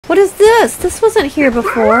What is this? This wasn't here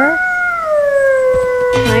before.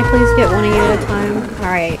 Can I please get one of you at a time?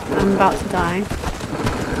 Alright, I'm about to die.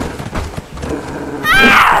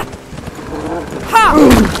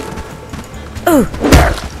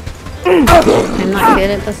 I'm not good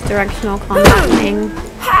at this directional combat thing.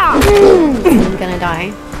 I'm gonna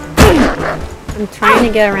die. I'm trying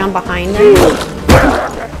to get around behind him.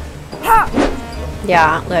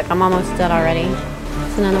 Yeah, look, I'm almost dead already.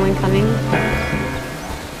 There's another one coming.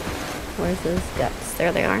 Where's his guts?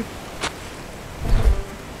 There they are.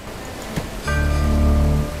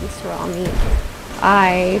 It's raw meat.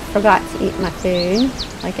 I forgot to eat my food,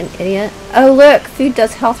 like an idiot. Oh look, food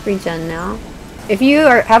does health regen now. If you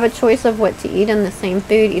have a choice of what to eat in the same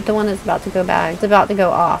food, eat the one that's about to go bad. It's about to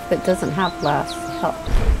go off, but doesn't have less health.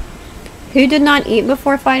 Who did not eat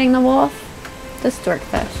before fighting the wolf? This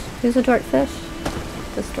dorkfish. Who's a dorkfish?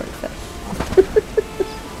 This dorkfish.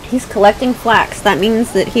 He's collecting flax. That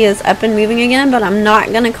means that he is up and moving again, but I'm not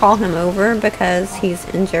going to call him over because he's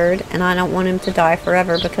injured, and I don't want him to die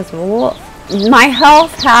forever because of a wolf. My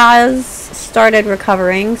health has started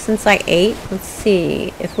recovering since I ate. Let's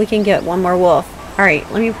see if we can get one more wolf.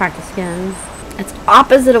 Alright, let me practice again. It's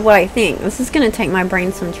opposite of what I think. This is going to take my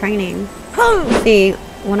brain some training. See,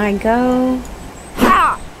 when I go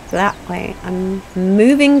that way, I'm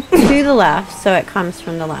moving to the left, so it comes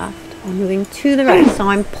from the left. I'm moving to the right, so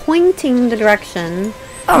I'm pointing the direction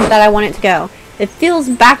that I want it to go. It feels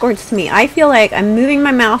backwards to me. I feel like I'm moving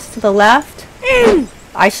my mouse to the left.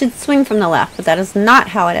 I should swing from the left, but that is not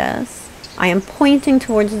how it is. I am pointing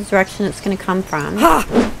towards the direction it's going to come from.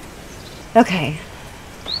 Okay.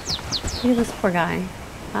 Look at this poor guy.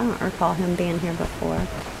 I don't recall him being here before.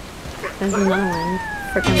 There's another one.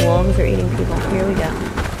 Freaking wolves are eating people. Here we go.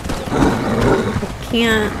 I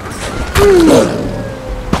can't...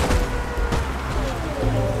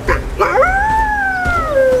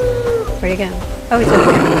 Where'd he go? Oh, he's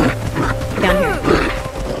over here. Down here.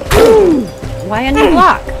 Why a new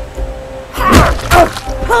block?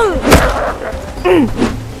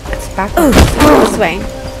 It's backwards. This way.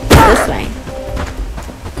 This way.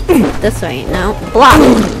 This way. No. Block!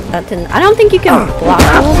 That didn't... I don't think you can block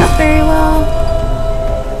the wolves very well.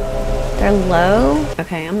 They're low.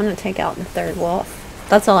 Okay, I'm gonna take out the third wolf.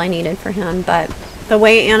 That's all I needed for him, but the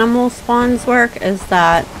way animal spawns work is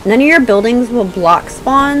that none of your buildings will block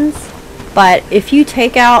spawns, but if you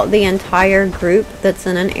take out the entire group that's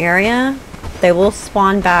in an area, they will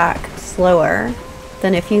spawn back slower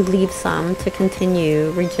than if you leave some to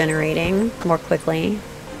continue regenerating more quickly.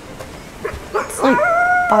 It's like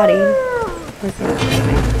body. Where's it?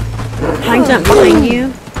 Okay. Can I jump behind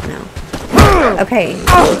you? No. Okay,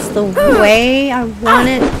 it's the way I want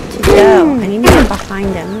it to go. I need to get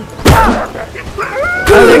behind him.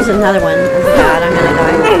 Oh, there's another one. Oh god, I'm gonna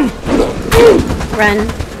die. Run,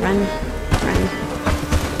 run, run, run.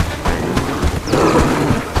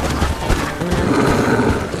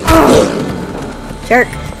 Jerk.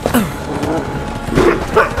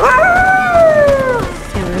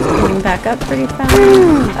 Stamina's coming back up pretty fast.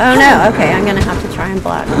 Oh no, okay, I'm gonna have to try and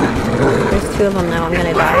block. There's two of them though, I'm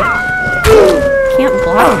gonna die. Can't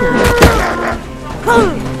block him.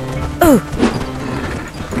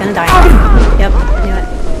 Gonna die. Yep, knew it.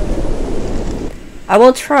 I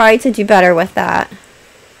will try to do better with that.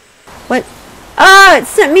 What? Oh, it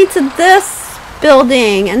sent me to this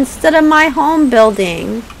building instead of my home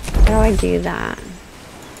building. How do I do that?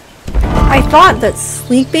 I thought that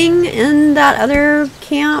sleeping in that other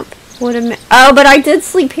camp would have... Oh, but I did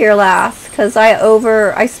sleep here last because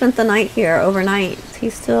I spent the night here overnight.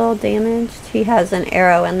 He's still damaged. He has an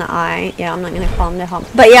arrow in the eye. Yeah, I'm not going to call him to help.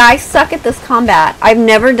 But yeah, I suck at this combat. I've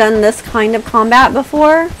never done this kind of combat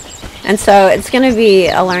before. And so it's going to be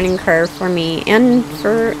a learning curve for me and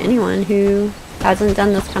for anyone who hasn't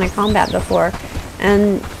done this kind of combat before.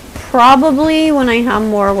 And probably when I have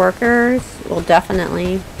more workers, well,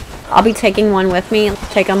 definitely, I'll be taking one with me,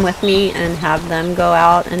 take them with me and have them go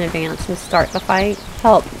out and advance and start the fight.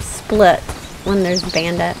 Help split when there's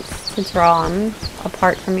bandits to draw them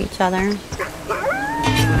apart from each other. Is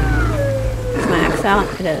my axe out?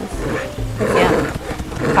 It is. Yeah.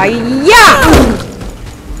 Hi-ya!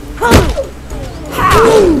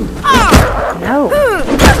 No.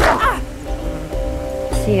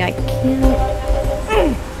 See, I can't.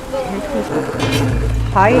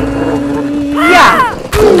 Hi-ya!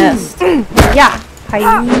 Missed. Yeah.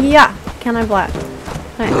 Hi-ya! Can I block?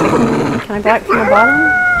 Can I block from the bottom?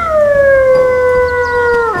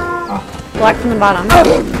 Block from the bottom.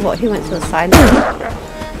 Well, he went to the side.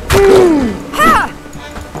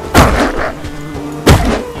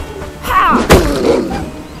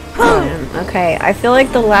 Okay, Okay, I feel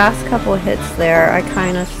like the last couple hits there, I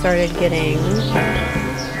kind of started getting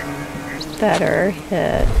better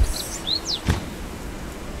hits.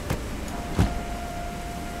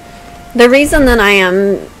 The reason that I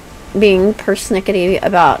am being persnickety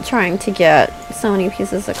about trying to get so many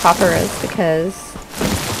pieces of copper is because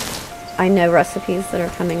I know recipes that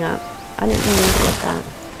are coming up. I didn't even look at that.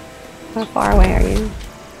 How far away are you?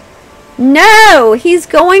 No! He's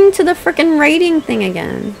going to the frickin' raiding thing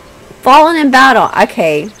again. Fallen in battle.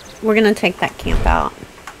 Okay, we're gonna take that camp out.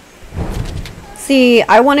 See,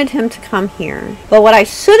 I wanted him to come here. But what I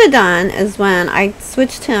should have done is when I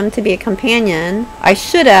switched him to be a companion, I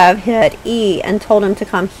should have hit E and told him to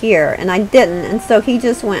come here. And I didn't. And so he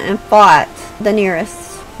just went and fought the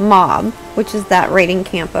nearest mob, which is that raiding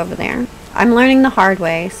camp over there. I'm learning the hard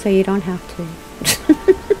way, so you don't have to.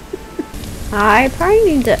 I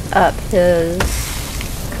probably need to up his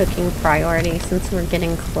cooking priority since we're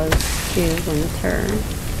getting close to winter.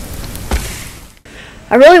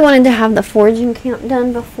 I really wanted to have the foraging camp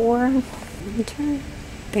done before winter.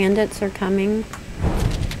 Bandits are coming.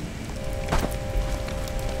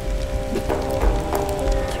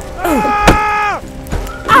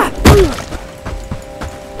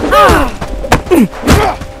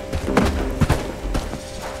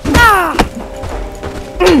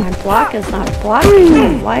 My block is not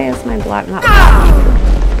blocking. Why is my block not blocking?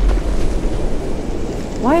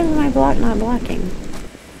 Why is my block not blocking?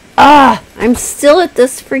 Ah! I'm still at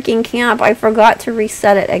this freaking camp. I forgot to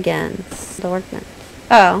reset it again. The workbench.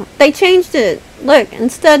 Oh, they changed it. Look,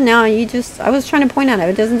 instead now you just... I was trying to point at it.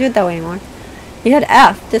 It doesn't do it that way anymore. You had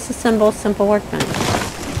F. Disassemble simple workbench.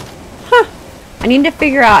 Huh. I need to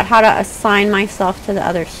figure out how to assign myself to the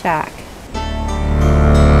other shack.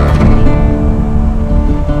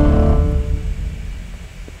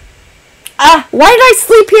 Ah, why did I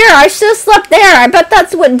sleep here? I should have slept there. I bet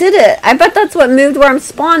that's what did it. I bet that's what moved where I'm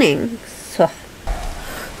spawning. So.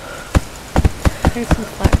 There's some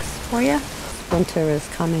flex for you. Winter is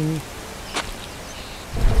coming.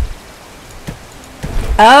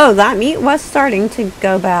 Oh, that meat was starting to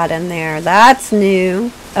go bad in there. That's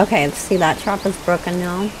new. Okay, see, that trap is broken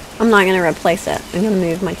now. I'm not going to replace it. I'm going to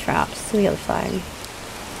move my traps to the other side.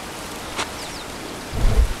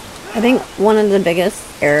 I think one of the biggest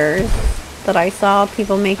errors that I saw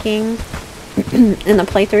people making in the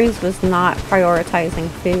playthroughs was not prioritizing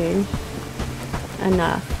food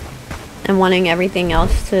enough and wanting everything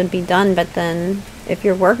else to be done, but then if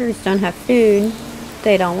your workers don't have food,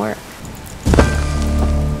 they don't work.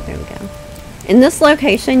 There we go. In this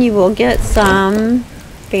location you will get some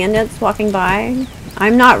bandits walking by.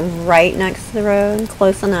 I'm not right next to the road,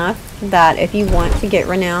 close enough that if you want to get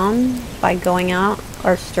renown by going out,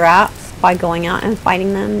 or straps by going out and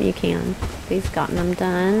fighting them, you can. He's gotten them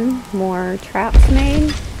done. More traps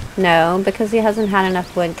made? No, because he hasn't had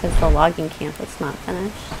enough wood because the logging camp is not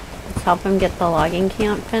finished. Let's help him get the logging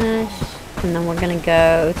camp finished. And then we're going to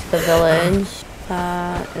go to the village.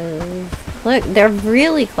 That is... Look, they're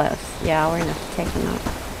really close. Yeah, we're going to have to take them out.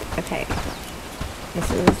 Okay.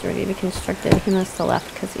 This is ready to be constructed. He must have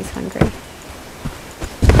left because he's hungry.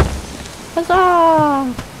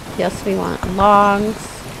 Huzzah! Yes, we want logs.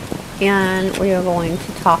 And we are going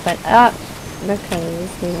to top it up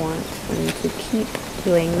because we want him to keep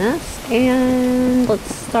doing this. And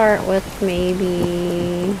let's start with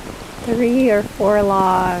maybe 3 or 4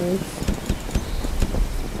 logs.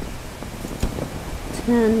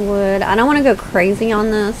 10 wood. I don't want to go crazy on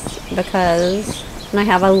this because when I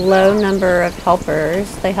have a low number of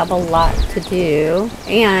helpers, they have a lot to do.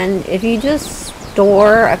 And if you just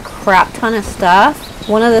store a crap ton of stuff,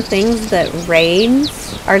 one of the things that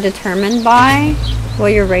raids are determined by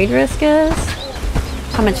what your raid risk is,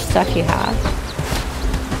 how much stuff you have.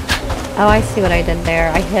 Oh, I see what I did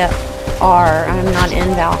there. I hit R. I'm not in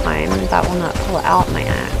Valheim. That will not pull out my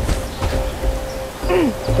axe.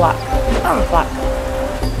 Block. Block.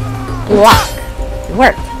 Block. It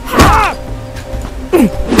worked.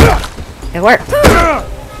 It worked.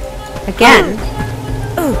 Again.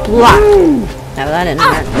 Block. No, that didn't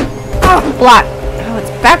work. Block. Oh,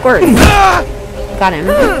 it's backwards. Got him.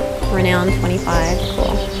 Renown 25.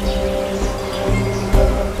 Cool.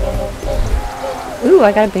 Ooh,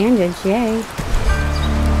 I got a bandage. Yay.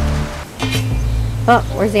 Oh,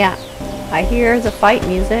 where's he at? I hear the fight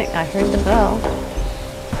music. I heard the bell.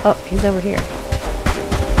 Oh, he's over here.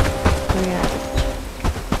 Where you at?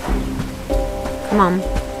 Come on.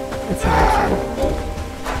 It's not my turn.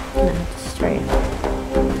 I'm gonna have to straight.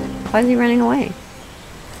 Why is he running away?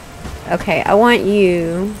 Okay, I want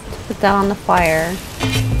you to put that on the fire.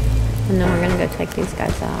 And then we're gonna go take these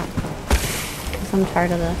guys out. Because I'm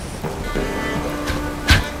tired of this.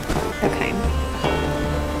 Okay.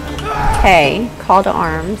 Okay, call to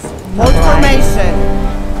arms. Hold formation.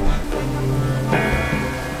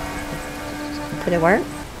 Did it work?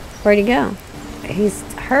 Where'd he go? He's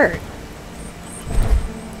hurt.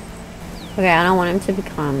 Okay, I don't want him to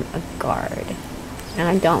become a guard. And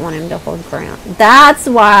I don't want him to hold ground. That's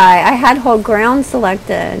why I had hold ground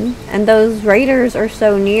selected. And those raiders are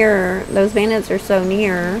so near, those bandits are so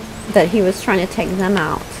near that he was trying to take them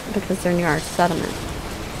out because they're near our settlement.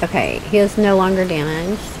 Okay, he is no longer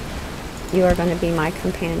damaged. You are going to be my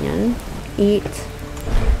companion. Eat.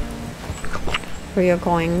 Or you're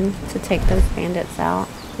going to take those bandits out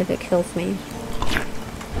if it kills me.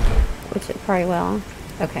 Which it probably will.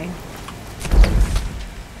 Okay.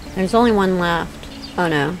 There's only one left. Oh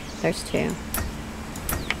no, there's two.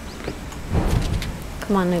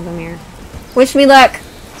 Come on, Lubomir. Wish me luck!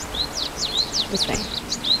 This way.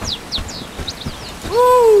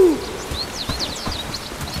 Woo!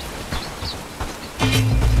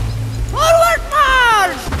 Forward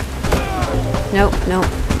march! Nope, nope.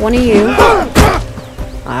 One of you.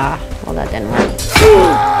 Ah, well that didn't work. Just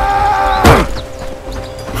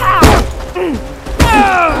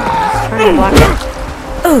trying to block it.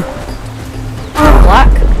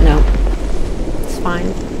 Block? No. It's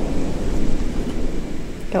fine.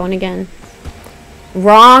 Going again.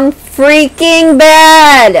 Wrong freaking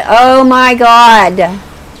bed! Oh my god.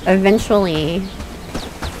 Eventually.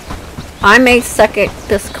 I may suck at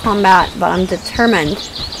this combat, but I'm determined.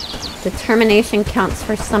 Determination counts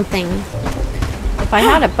for something. If I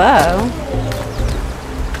had a bow,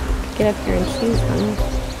 I could get up here and choose one.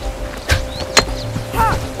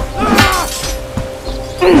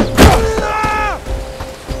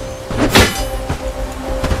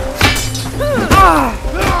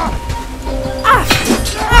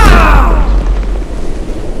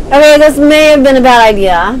 Okay, this may have been a bad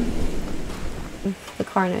idea. The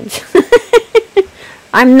carnage.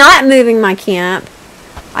 I'm not moving my camp.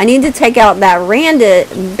 I need to take out that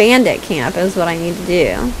bandit camp is what I need to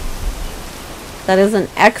do. That is an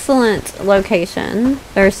excellent location.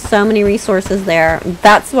 There's so many resources there.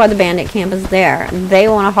 That's why the bandit camp is there. They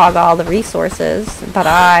want to hog all the resources, but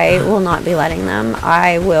I will not be letting them.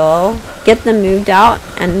 I will get them moved out,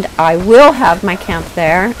 and I will have my camp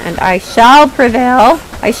there, and I shall prevail.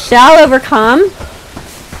 I shall overcome.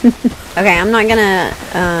 Okay, I'm not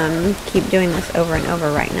gonna keep doing this over and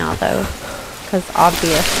over right now, though, because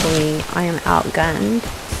obviously I am outgunned.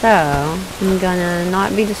 So, I'm gonna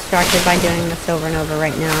not be distracted by doing this over and over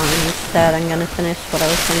right now, and instead I'm gonna finish what I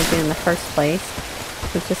was gonna do in the first place,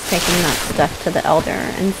 which is taking that stuff to the elder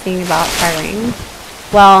and seeing about hiring.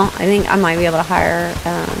 Well, I think I might be able to hire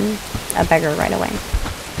a beggar right away.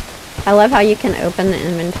 I love how you can open the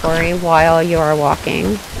inventory while you are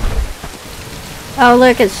walking. Oh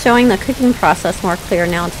look, it's showing the cooking process more clear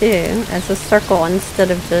now too, as a circle instead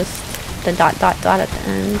of just the dot dot dot at the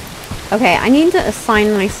end. Okay, I need to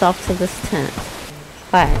assign myself to this tent.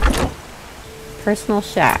 But personal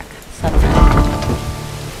shack, settlement.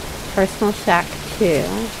 Personal shack 2.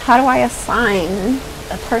 How do I assign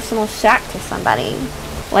a personal shack to somebody?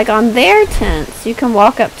 Like on their tents, you can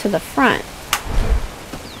walk up to the front.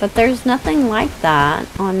 But there's nothing like that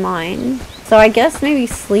on mine. So I guess maybe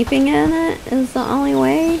sleeping in it is the only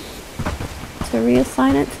way to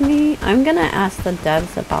reassign it to me. I'm gonna ask the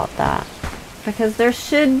devs about that. Because there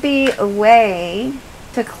should be a way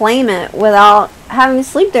to claim it without having to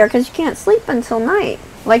sleep there, because you can't sleep until night.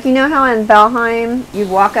 Like, you know how in Valheim you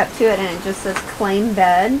walk up to it and it just says claim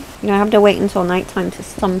bed? You don't have to wait until nighttime to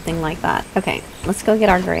something like that. Okay, let's go get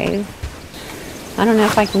our grave. I don't know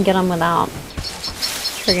if I can get them without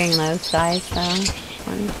triggering those guys, though.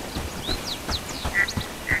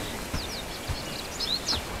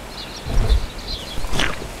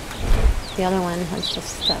 The other one has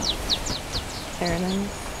just stuff. There it is.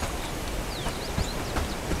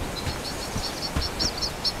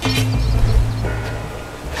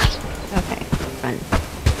 Okay, run.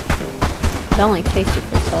 It only takes you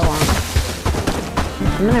for so long.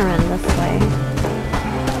 I'm gonna run this way.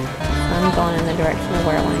 So I'm going in the direction of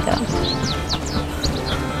where I want to go.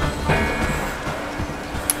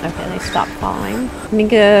 Okay, they stopped following. Let me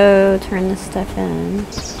go turn this stuff in.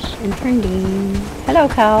 And turn Dean. Hello,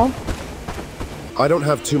 Cal. I don't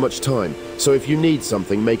have too much time, so if you need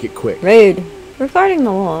something, make it quick. Rude. Regarding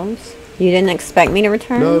the wolves, you didn't expect me to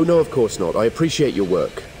return? No, of course not. I appreciate your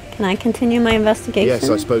work. Can I continue my investigation? Yes,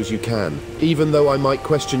 I suppose you can. Even though I might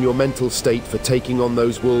question your mental state for taking on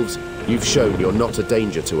those wolves, you've shown you're not a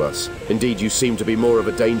danger to us. Indeed, you seem to be more of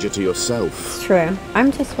a danger to yourself. It's true.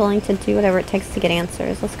 I'm just willing to do whatever it takes to get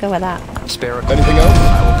answers. Let's go with that. Spare a Anything else?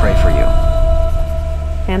 I will pray for you.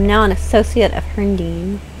 I am now an associate of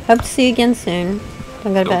Herndine. Hope to see you again soon.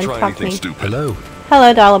 Don't go to bed. try Talk to anything me. stupid. Hello.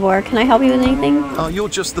 Hello, Dalibor. Can I help you with anything? You're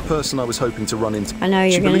just the person I was hoping to run into. I know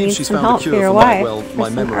She you're going to need believes she's some found a help for cure your for wife. well, for my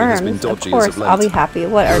some memory has been herbs. dodgy Of course, as of late. I'll be happy.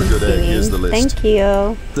 What You're a herbs good do you egg. Here's the need? list. Thank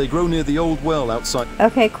you. They grow near the old well outside.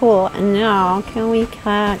 Okay, cool. And now, can we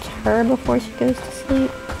catch her before she goes to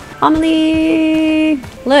sleep? Amelie!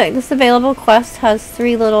 Look, this available quest has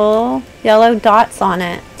 3 little yellow dots on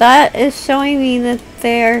it. That is showing me that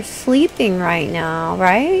they're sleeping right now,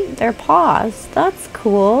 right? They're paused. That's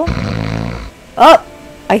cool. Oh!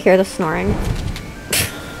 I hear the snoring.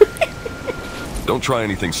 Don't try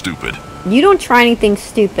anything stupid. You don't try anything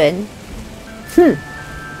stupid.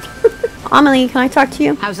 Amelie, can I talk to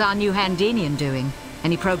you? How's our new Handenian doing?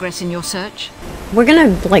 Any progress in your search? We're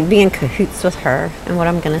gonna like be in cahoots with her and what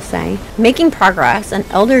I'm gonna say. Making progress, and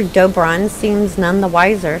Elder Dobron seems none the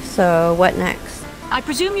wiser, so what next? I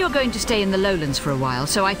presume you're going to stay in the lowlands for a while,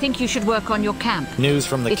 so I think you should work on your camp. News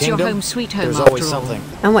from the It's kingdom? your home sweet home There's after always all. something.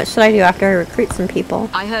 And what should I do after I recruit some people?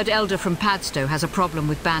 I heard Elder from Padstow has a problem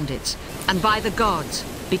with bandits. And by the gods,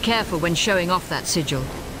 be careful when showing off that sigil.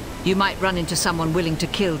 You might run into someone willing to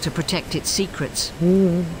kill to protect its secrets.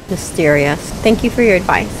 Mysterious. Thank you for your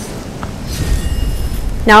advice.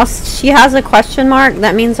 Now she has a question mark.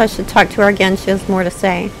 That means I should talk to her again. She has more to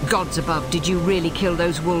say. Gods above, did you really kill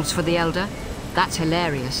those wolves for the Elder? That's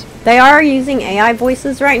hilarious. They are using AI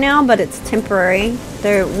voices right now, but it's temporary.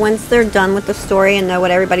 Once they're done with the story and know what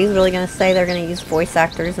everybody's really going to say, they're going to use voice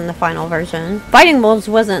actors in the final version. Fighting wolves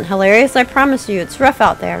wasn't hilarious, I promise you. It's rough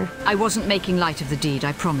out there. I wasn't making light of the deed,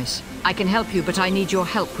 I promise. I can help you, but I need your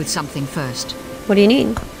help with something first. What do you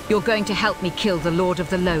need? You're going to help me kill the Lord of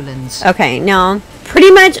the Lowlands. Okay, now,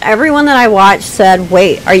 pretty much everyone that I watched said,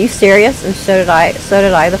 wait, are you serious? And so did I. So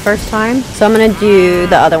did I the first time. So I'm going to do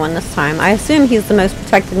the other one this time. I assume he's the most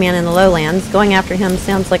protected man in the lowlands. Going after him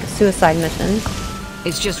sounds like a suicide mission.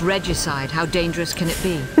 It's just regicide. How dangerous can it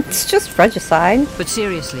be? It's just regicide. But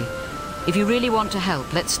seriously, if you really want to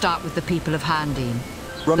help, let's start with the people of Handeen.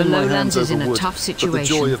 The Running my lowlands hands is in over a wood, tough but the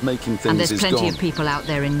situation, joy of making and things there's is plenty gone. of people out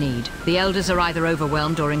there in need. The elders are either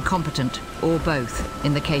overwhelmed or incompetent, or both,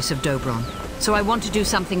 in the case of Dobron. So I want to do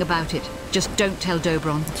something about it. Just don't tell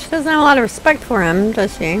Dobron. She doesn't have a lot of respect for him,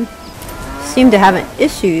 does she? Seem to have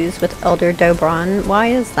issues with Elder Dobron. Why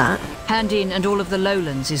is that? Handeen and all of the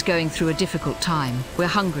lowlands is going through a difficult time. We're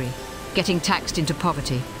hungry, getting taxed into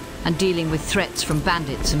poverty, and dealing with threats from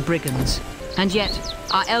bandits and brigands. And yet,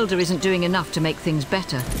 our elder isn't doing enough to make things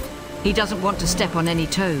better. He doesn't want to step on any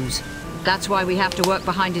toes. That's why we have to work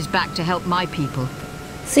behind his back to help my people.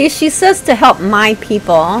 See, she says to help my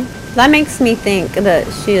people. That makes me think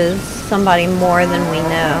that she is somebody more than we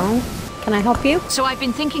know. Can I help you? So I've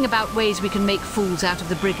been thinking about ways we can make fools out of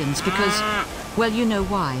the brigands because, well, you know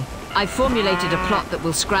why. I've formulated a plot that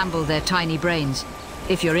will scramble their tiny brains.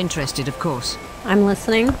 If you're interested, of course. I'm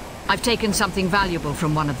listening. I've taken something valuable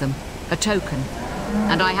from one of them, a token.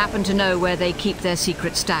 And I happen to know where they keep their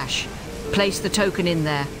secret stash. Place the token in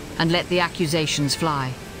there and let the accusations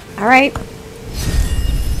fly. All right.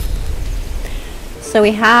 So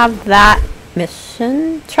we have that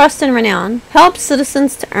mission. Trust and renown. Help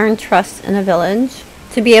citizens to earn trust in a village,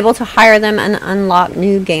 to be able to hire them and unlock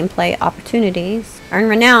new gameplay opportunities. Earn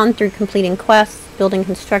renown through completing quests, building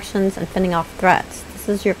constructions, and fending off threats. This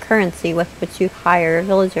is your currency with which you hire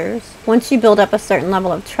villagers. Once you build up a certain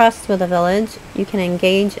level of trust with a village, you can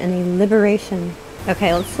engage in a liberation.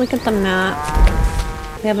 Okay, let's look at the map.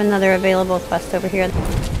 We have another available quest over here.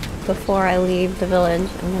 Before I leave the village,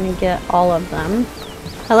 I'm going to get all of them.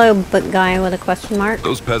 Hello, book guy with a question mark.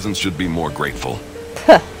 Those peasants should be more grateful.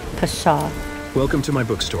 Puh, pshaw. Welcome to my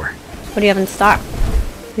bookstore. What do you have in stock?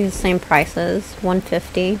 These same prices,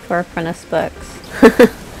 $150 for apprentice books.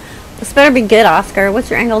 This better be good, Oscar. What's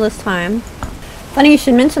your angle this time? Funny you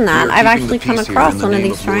should mention that. We're I've keeping actually the come peace here across in the one of name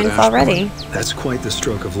these of Lord shrines Ashbourne. already. That's quite the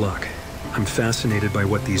stroke of luck. I'm fascinated by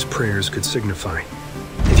what these prayers could signify.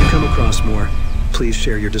 If you come across more, please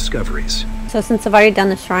share your discoveries. So since I've already done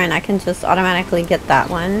the shrine, I can just automatically get that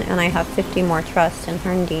one, and I have 50 more trust in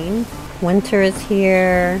Herndeen. Winter is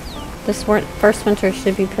here. This first winter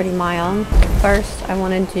should be pretty mild. First, I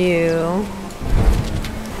want to do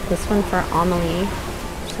this one for Amelie.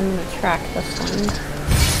 So I'm going to track this one.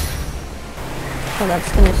 So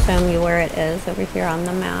that's going to show me where it is over here on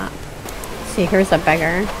the map. See, here's a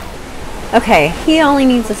beggar. Okay, he only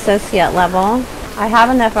needs associate level. I have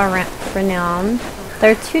enough renown.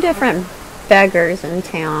 There are 2 different beggars in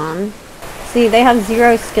town. See, they have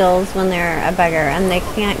 0 skills when they're a beggar, and they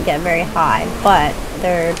can't get very high, but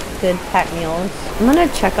they're good pack mules. I'm gonna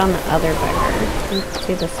check on the other beggar. Let's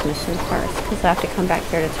do this mission first, because I have to come back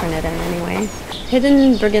here to turn it in anyway.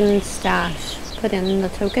 Hidden brigand stash. Put in the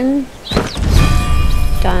token.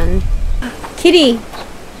 Done. Kitty!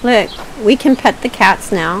 Look, we can pet the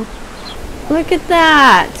cats now. Look at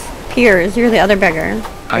that! Piers, you're the other beggar.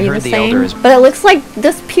 Are you the same? But it looks like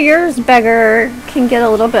this Piers beggar can get a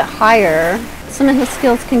little bit higher. Some of his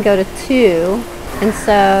skills can go to 2. And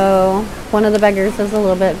so one of the beggars is a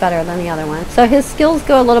little bit better than the other one. So his skills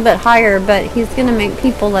go a little bit higher, but he's going to make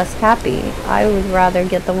people less happy. I would rather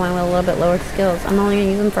get the one with a little bit lower skills. I'm only going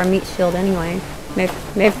to use him for a meat shield anyway.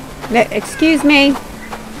 Excuse me.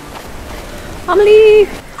 Amelie!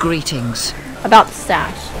 Greetings. About the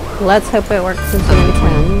stash. Let's hope it works as we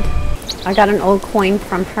intend. I got an old coin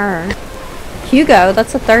from her. Hugo,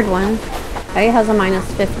 that's the third one. He has a minus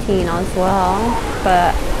 15 as well,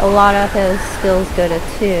 but a lot of his skills go to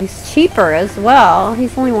 2. He's cheaper as well.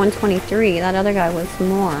 He's only 123. That other guy was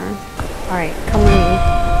more. Alright, come with me.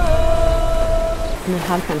 I'm gonna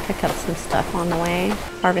have him pick up some stuff on the way.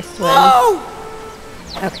 Harvest wood.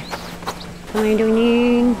 Okay. How many do we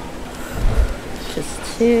need?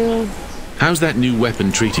 Just 2. How's that new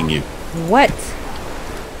weapon treating you? What?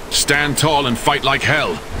 Stand tall and fight like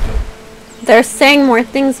hell. They're saying more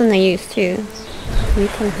things than they used to. You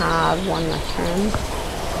can have 1 mushroom.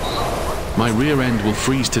 My rear end will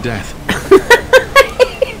freeze to death.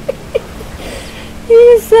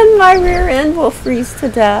 You said my rear end will freeze to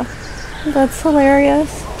death. That's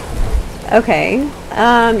hilarious. Okay.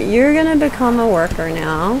 You're gonna become a worker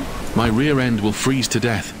now. My rear end will freeze to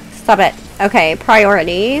death. Stop it. Okay,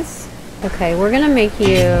 priorities. Okay, we're gonna make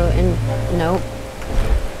you nope.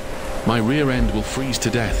 My rear end will freeze to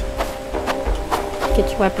death. Get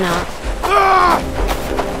your weapon out.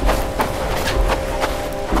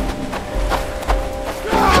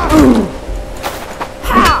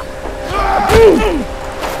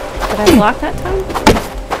 Did I block that time?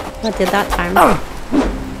 I did that time.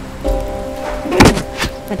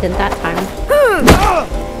 I did that time.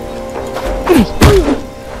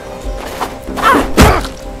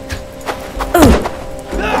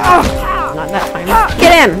 Not that time.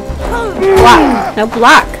 Get him! Block! No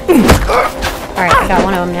block! Alright, I got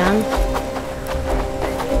one of them down.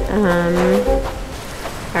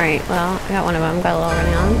 Alright, well, I got one of them. Got a little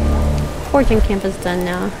renown. Foraging camp is done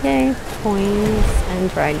now. Yay. Coins and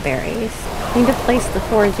dried berries. Need to place the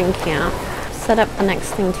foraging camp. Set up the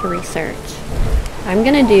next thing to research. I'm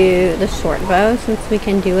gonna do the short bow since we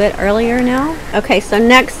can do it earlier now. Okay, so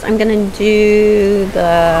next I'm gonna do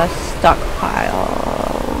the stockpile.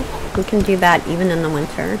 We can do that even in the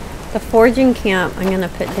winter. The foraging camp I'm gonna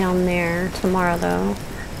put down there tomorrow though.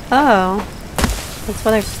 Oh, that's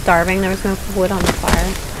why they're starving. There was no wood on the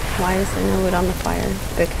fire. Why is there no wood on the fire?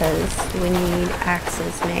 Because we need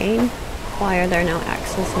axes made. Why are there no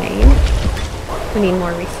axes made? We need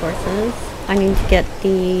more resources. I need to get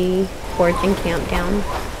the foraging camp down.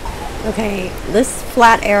 Okay, this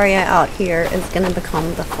flat area out here is going to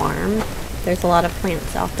become the farm. There's a lot of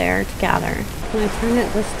plants out there to gather. Can I turn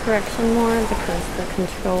it this direction more? Because the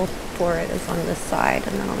control for it is on this side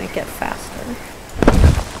and that'll make it faster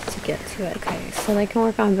to get to it. Okay, so they can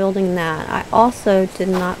work on building that. I also did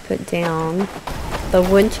not put down the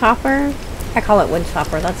wood chopper. I call it wood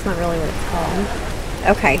chopper. That's not really what it's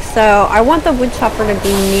called. Okay, so I want the wood chopper to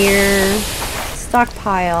be near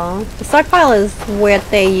stockpile. The stockpile is what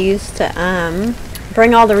they use to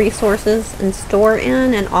bring all the resources and store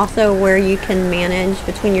in, and also where you can manage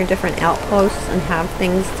between your different outposts and have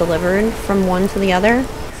things delivered from one to the other.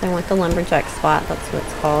 So I want the lumberjack spot, that's what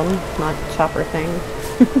it's called, not the chopper thing.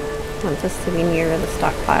 I want this to be near the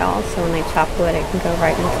stockpile, so when they chop wood it can go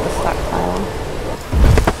right into the stockpile.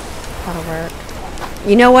 That'll work.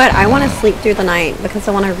 You know what? I want to sleep through the night because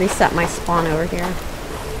I want to reset my spawn over here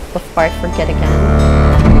before I forget again.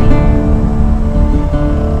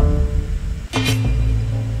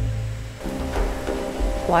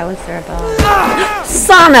 Why was there a bell?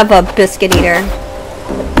 Son of a biscuit eater!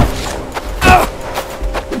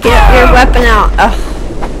 Get your weapon out! Ugh.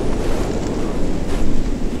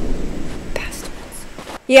 Bastards.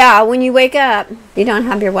 Yeah, when you wake up, you don't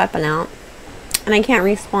have your weapon out. And I can't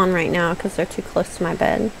respawn right now because they're too close to my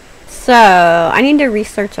bed. So, I need to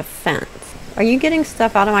research a fence. Are you getting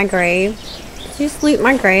stuff out of my grave? Did you just loot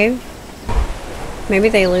my grave? Maybe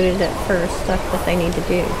they looted it for stuff that they need to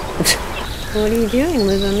do. What are you doing,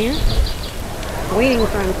 Luzomir? Waiting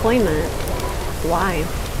for employment. Why?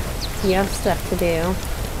 You have stuff to do.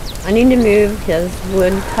 I need to move his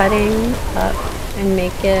wood cutting up and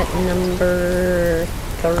make it number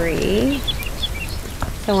 3.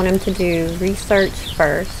 So I want him to do research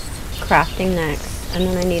first, crafting next, and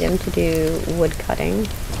then I need him to do wood cutting.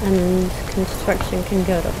 And construction can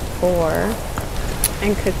go to 4,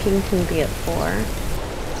 and cooking can be at 4.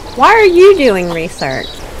 Why are you doing research?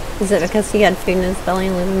 Is it because he had food in his belly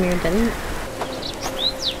and Ludimir didn't?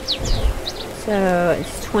 So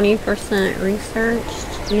it's 20%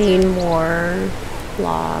 researched. We need more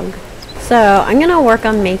log. So I'm gonna work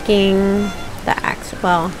on making the axe.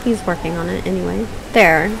 Well, he's working on it anyway.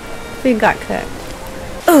 There. Food got cooked.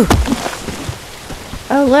 Oh!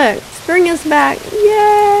 Oh look! Spring is back!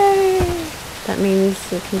 Yay! That means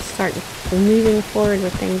we can start moving forward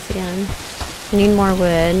with things again. We need more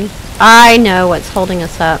wood. I know what's holding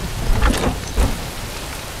us up.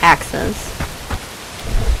 Axes.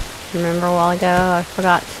 Remember a while ago I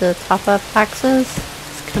forgot to top up axes?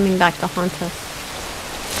 It's coming back to haunt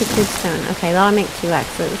us. Liquid stone. Okay, that'll make 2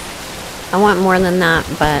 axes. I want more than that,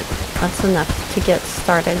 but that's enough to get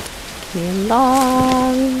started. Give me a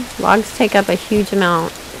log. Logs take up a huge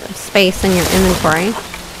amount of space in your inventory.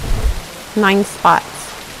 9 spots.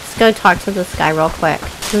 Let's go talk to this guy real quick.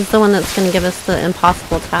 This is the one that's going to give us the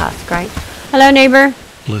impossible task, right? Hello, neighbor.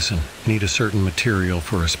 Listen, need a certain material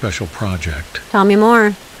for a special project. Tell me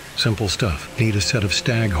more. Simple stuff. Need a set of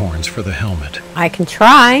stag horns for the helmet. I can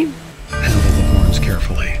try. Handle the horns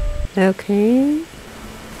carefully. Okay.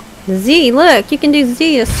 Z, look, you can do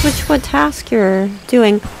Z to switch what task you're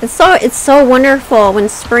doing. It's so wonderful when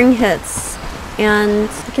spring hits and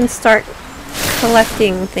you can start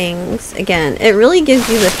collecting things again. It really gives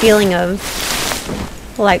you the feeling of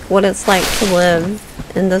like what it's like to live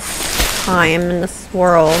in this time, in this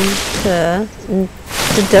world, the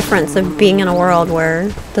difference of being in a world where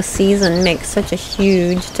the season makes such a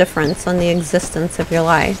huge difference on the existence of your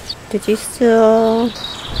life. Did you still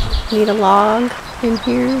need a log in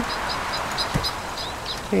here?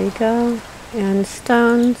 There you go. And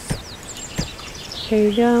stones. There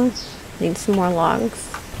you go. Need some more logs.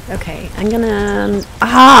 Okay, I'm gonna...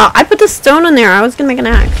 I put the stone in there. I was gonna make an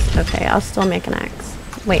axe. Okay, I'll still make an axe.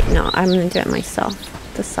 Wait, no, I'm gonna do it myself.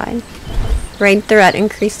 This side. Raid threat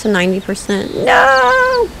increased to 90%.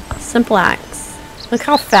 No! Simple axe. Look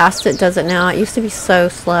how fast it does it now. It used to be so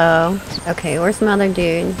slow. Okay, where's my other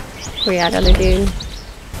dude? Where you at, other dude?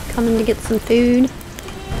 Coming to get some food?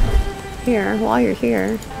 Here, while you're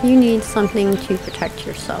here, you need something to protect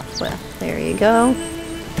yourself with. There you go.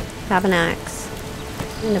 Have an axe.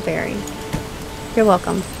 And a berry. You're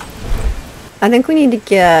welcome. I think we need to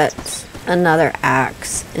get another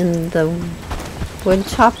axe in the wood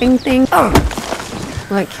chopping thing. Oh!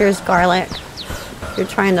 Look, here's garlic. If you're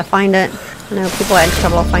trying to find it. I know people had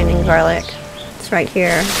trouble finding garlic. It's right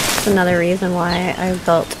here. It's another reason why I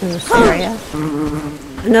built in this area.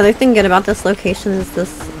 Another thing good about this location is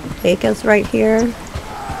this lake is right here.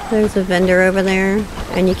 There's a vendor over there,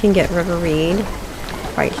 and you can get river reed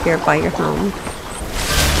right here by your home.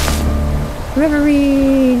 River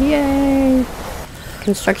reed! Yay!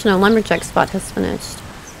 Construction on lumberjack spot has finished.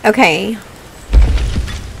 Okay.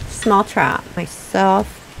 Small trap.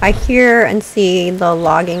 Myself. I hear and see the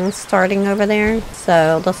logging starting over there,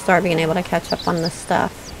 so they'll start being able to catch up on this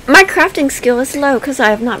stuff. My crafting skill is low because I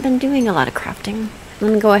have not been doing a lot of crafting.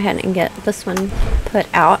 Let me go ahead and get this one put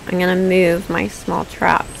out. I'm gonna move my small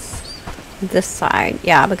traps this side.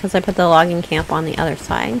 Yeah, because I put the logging camp on the other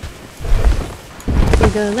side. So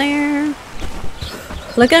go there.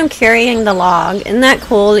 Look at them carrying the log. Isn't that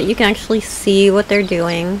cool that you can actually see what they're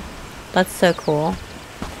doing? That's so cool.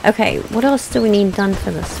 Okay, what else do we need done for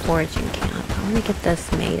this foraging camp? I want to get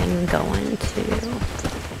this made and going too.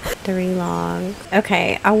 3 logs.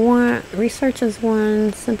 Okay, I want research is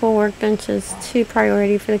 1, simple workbench is 2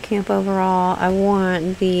 priority for the camp overall. I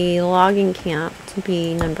want the logging camp to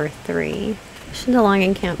be number 3. Should the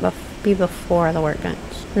logging camp be before the workbench?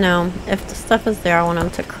 No, if the stuff is there, I want them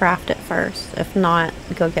to craft it first. If not,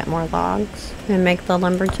 go get more logs. And make the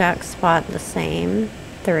lumberjack spot the same,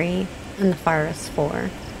 3, and the fire is 4.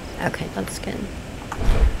 Okay, that's good.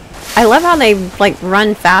 I love how they like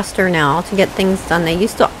run faster now to get things done. They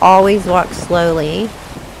used to always walk slowly.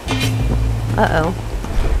 Uh-oh.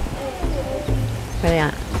 Where are they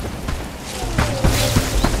at?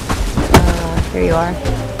 Here you are.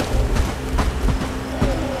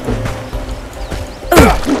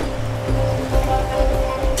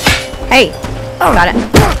 Hey! Got it.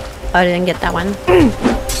 Oh, I didn't get that one.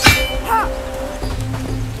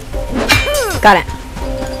 Got it.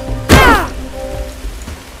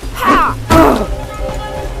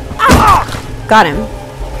 Got him.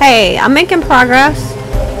 Hey, I'm making progress.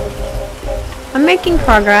 I'm making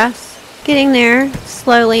progress. Getting there,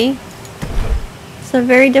 slowly. It's a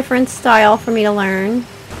very different style for me to learn.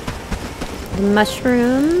 The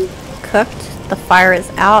mushroom, cooked. The fire is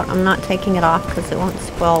out. I'm not taking it off because it won't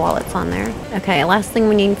spoil while it's on there. Okay, last thing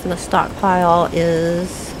we need for the stockpile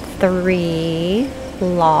is 3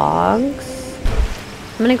 logs.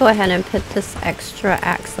 gonna go ahead and put this extra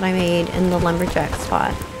axe that I made in the lumberjack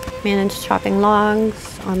spot. Manage chopping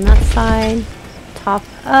logs on that side. Top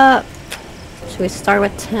up. Should we start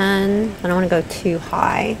with 10? I don't want to go too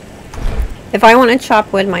high. If I want to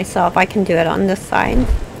chop wood myself, I can do it on this side.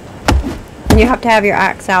 And you have to have your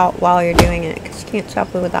axe out while you're doing it, because you can't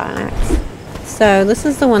chop wood without an axe. So this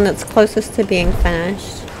is the one that's closest to being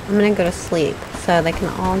finished. I'm gonna go to sleep so they can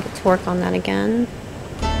all get to work on that again.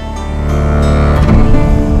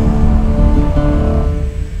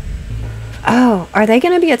 Oh, are they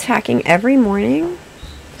gonna be attacking every morning?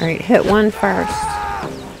 Alright, hit one first.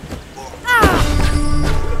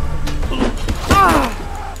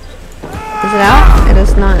 Is it out? It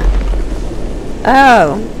is not.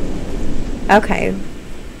 Oh. Okay.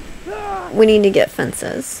 We need to get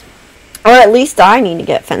fences. Or at least I need to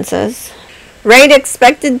get fences. Raid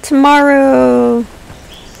expected tomorrow. Are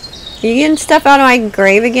you getting stuff out of my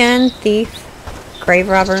grave again, thief? Grave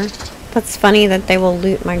robber. That's funny that they will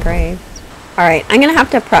loot my grave. Alright, I'm gonna have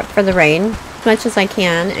to prep for the raid as much as I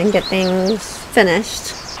can and get things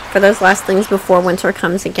finished for those last things before winter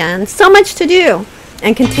comes again. So much to do!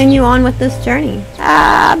 And continue on with this journey.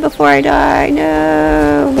 Ah, before I die.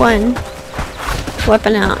 No. One.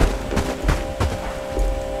 Weapon out.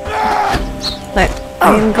 Look,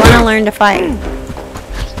 I'm gonna learn to fight.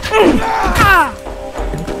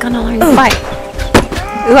 I'm gonna learn to fight.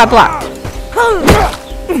 Ooh, I blocked.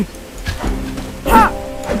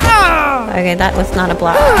 Okay, that was not a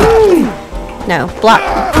block. No, block.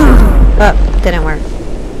 Oh, didn't work.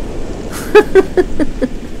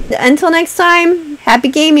 Until next time, happy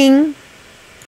gaming.